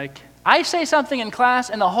professor being like, I say something in class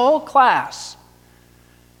and the whole class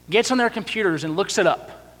gets on their computers and looks it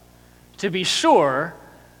up to be sure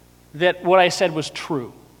that what I said was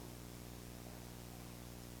true.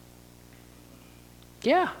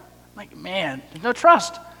 Yeah. Like, man, there's no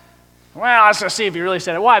trust. Well, let's just see if you really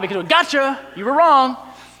said it. Why? Because, gotcha, you were wrong.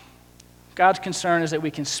 God's concern is that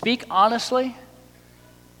we can speak honestly,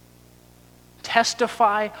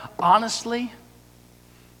 testify honestly,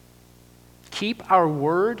 keep our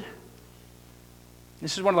word.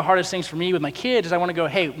 This is one of the hardest things for me with my kids is I want to go,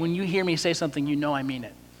 hey, when you hear me say something, you know I mean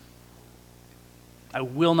it. I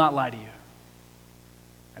will not lie to you.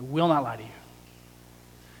 I will not lie to you.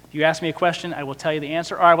 If you ask me a question, I will tell you the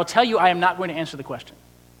answer, or I will tell you I am not going to answer the question.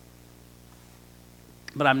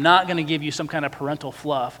 But I'm not going to give you some kind of parental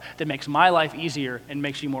fluff that makes my life easier and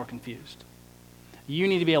makes you more confused. You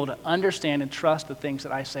need to be able to understand and trust the things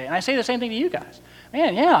that I say. And I say the same thing to you guys.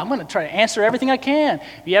 Man, yeah, I'm going to try to answer everything I can.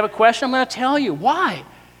 If you have a question, I'm going to tell you. Why?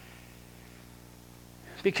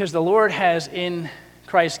 Because the Lord has in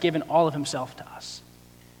Christ given all of himself to us.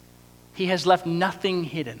 He has left nothing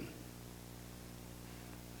hidden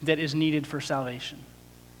that is needed for salvation.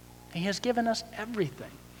 He has given us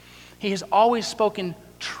everything. He has always spoken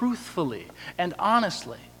truthfully and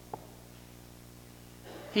honestly.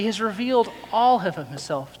 He has revealed all of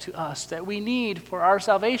himself to us that we need for our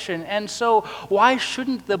salvation. And so why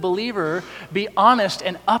shouldn't the believer be honest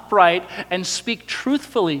and upright and speak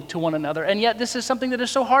truthfully to one another? And yet this is something that is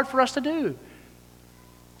so hard for us to do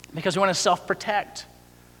because we want to self-protect.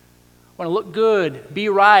 We want to look good, be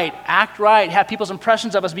right, act right, have people's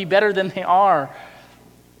impressions of us be better than they are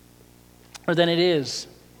or than it is.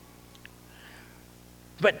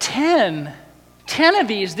 But 10 of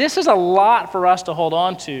these, this is a lot for us to hold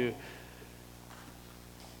on to.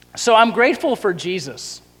 So I'm grateful for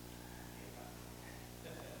Jesus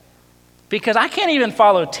because I can't even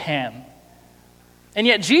follow 10. And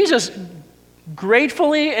yet Jesus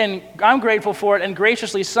gratefully, and I'm grateful for it, and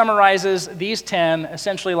graciously summarizes these 10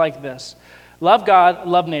 essentially like this. Love God,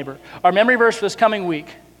 love neighbor. Our memory verse for this coming week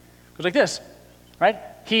goes like this, right?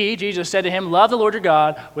 He, Jesus, said to him, love the Lord your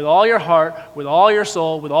God with all your heart, with all your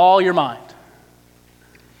soul, with all your mind.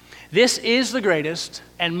 This is the greatest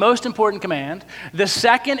and most important command. The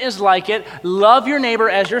second is like it, love your neighbor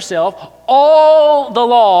as yourself. All the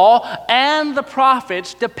law and the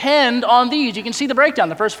prophets depend on these. You can see the breakdown,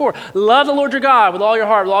 the first 4. Love the Lord your God with all your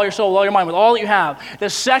heart, with all your soul, with all your mind, with all that you have. The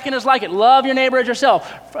second is like it, love your neighbor as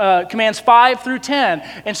yourself. Commands 5 through 10.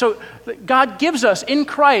 And so God gives us in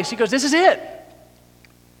Christ, he goes, this is it.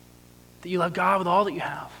 That you love God with all that you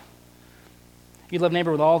have. You love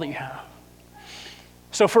neighbor with all that you have.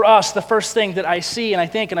 So for us, the first thing that I see and I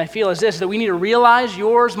think and I feel is this, that we need to realize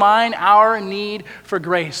yours, mine, our need for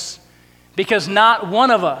grace. Because not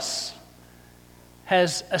one of us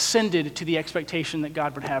has ascended to the expectation that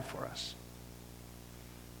God would have for us.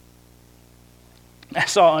 I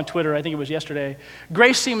saw on Twitter, I think it was yesterday,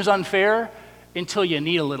 grace seems unfair until you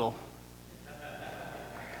need a little.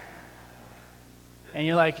 And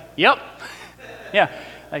you're like, yep. Yeah.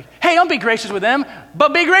 Like, hey, don't be gracious with them,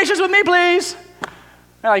 but be gracious with me, please.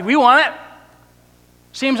 They're like, we want it.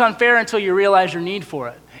 Seems unfair until you realize your need for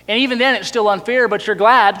it. And even then, it's still unfair, but you're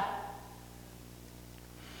glad.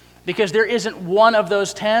 Because there isn't one of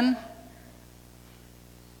those 10.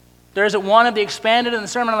 There isn't one of the expanded in the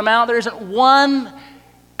Sermon on the Mount. There isn't one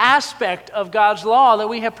aspect of God's law that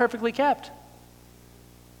we have perfectly kept.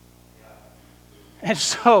 And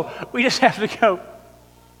so we just have to go,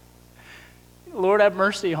 Lord, have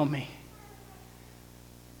mercy on me.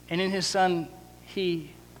 And in his Son,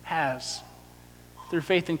 he has, through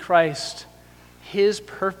faith in Christ, his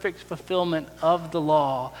perfect fulfillment of the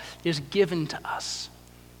law is given to us.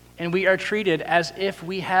 And we are treated as if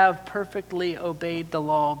we have perfectly obeyed the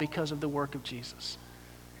law because of the work of Jesus.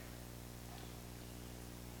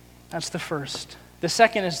 That's the first. The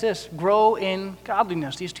second is this, grow in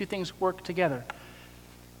godliness. These two things work together.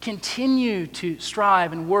 Continue to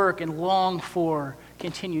strive and work and long for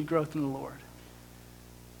continued growth in the Lord.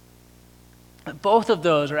 Both of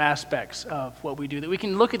those are aspects of what we do, that we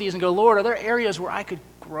can look at these and go, Lord, are there areas where I could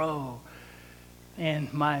grow in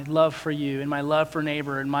my love for you and my love for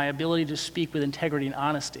neighbor and my ability to speak with integrity and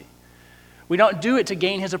honesty? We don't do it to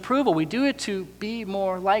gain his approval. We do it to be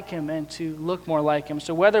more like him and to look more like him.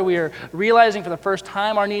 So whether we are realizing for the first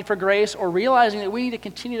time our need for grace or realizing that we need to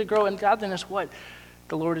continue to grow in godliness, what?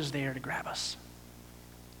 The Lord is there to grab us.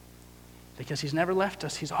 Because he's never left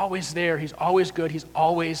us. He's always there. He's always good. He's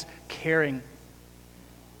always caring.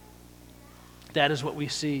 That is what we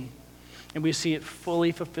see. And we see it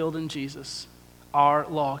fully fulfilled in Jesus, our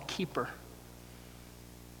law keeper,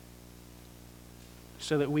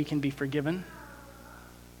 so that we can be forgiven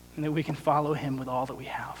and that we can follow him with all that we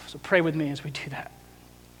have. So pray with me as we do that.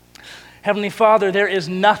 Heavenly Father, there is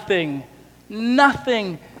nothing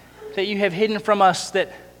that you have hidden from us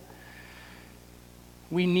that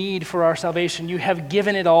we need for our salvation. You have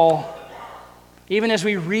given it all. Even as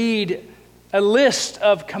we read a list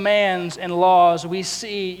of commands and laws, we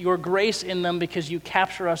see your grace in them because you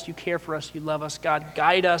capture us, you care for us, you love us. God,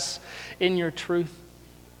 guide us in your truth.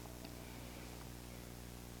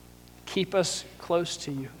 Keep us close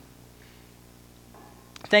to you.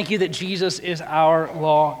 Thank you that Jesus is our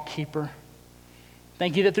law keeper.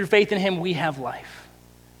 Thank you that through faith in him we have life.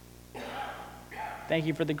 Thank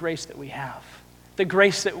you for the grace that we have, the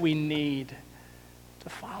grace that we need to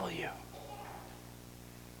follow you.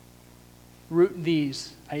 Root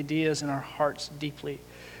these ideas in our hearts deeply,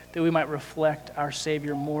 that we might reflect our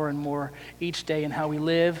Savior more and more each day in how we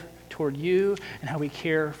live toward you and how we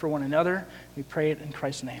care for one another. We pray it in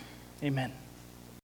Christ's name. Amen.